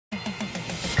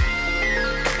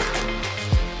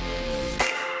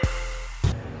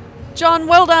John,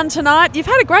 well done tonight. You've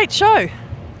had a great show.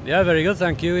 Yeah, very good,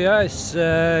 thank you. Yes,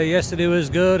 yesterday was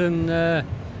good, and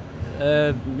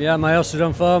yeah, my horse is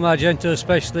on form. Argento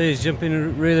especially is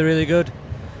jumping really good,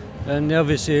 and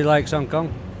obviously he likes Hong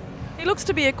Kong. He looks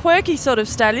to be a quirky sort of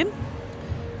stallion.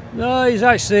 No, he's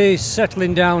actually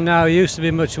settling down now. He used to be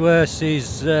much worse.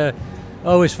 He's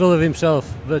always full of himself,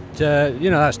 but you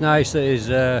know, that's nice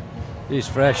that he's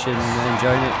fresh and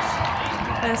enjoying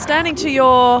it. Standing to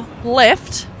your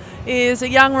left is a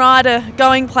young rider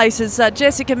going places,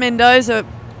 Jessica Mendoza.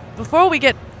 Before we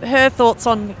get her thoughts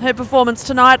on her performance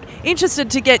tonight,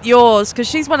 interested to get yours, because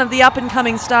she's one of the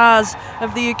up-and-coming stars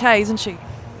of the UK, isn't she?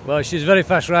 Well, she's a very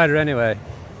fast rider anyway,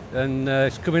 and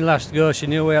coming last to go, she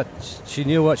knew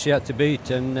what she had to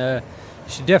beat, and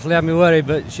she definitely had me worried,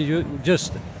 but she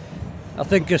just, I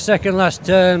think her second last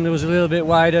turn was a little bit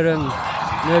wider, and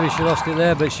maybe she lost it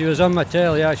there, but she was on my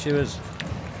tail. Yeah, she was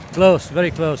close, very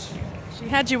close. She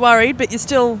had you worried, but you're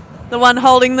still the one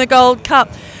holding the gold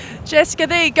cup. Jessica,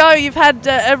 there you go. You've had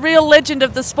a real legend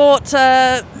of the sport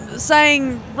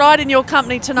saying right in your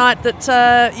company tonight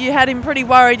that you had him pretty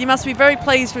worried. You must be very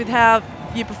pleased with how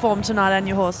you performed tonight and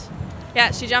your horse.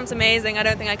 Yeah, she jumps amazing. I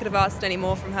don't think I could have asked any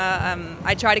more from her.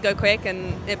 I tried to go quick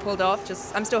and it pulled off.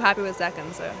 I'm still happy with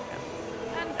second. So.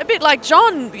 Yeah. And a bit like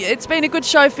John, it's been a good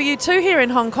show for you too here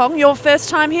in Hong Kong. Your first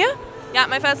time here? Yeah,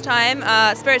 my first time.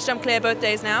 Spirits jumped clear both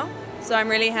days now, so I'm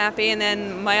really happy. And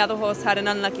then my other horse had an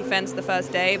unlucky fence the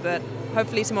first day, but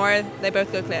hopefully tomorrow they both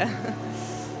go clear.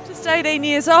 Just 18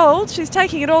 years old. She's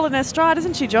taking it all in her stride,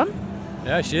 isn't she, John?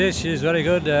 Yeah, she is. She's very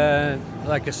good.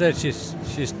 Like I said, she's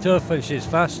tough and she's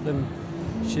fast and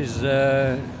she's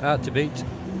hard to beat.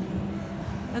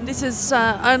 And this is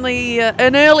only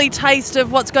an early taste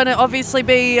of what's going to obviously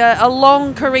be a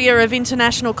long career of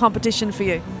international competition for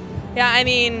you. Yeah, I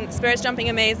mean, Spirit's jumping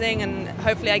amazing, and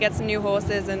hopefully I get some new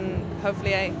horses and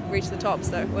hopefully I reach the top,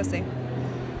 so we'll see.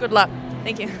 Good luck.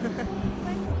 Thank you.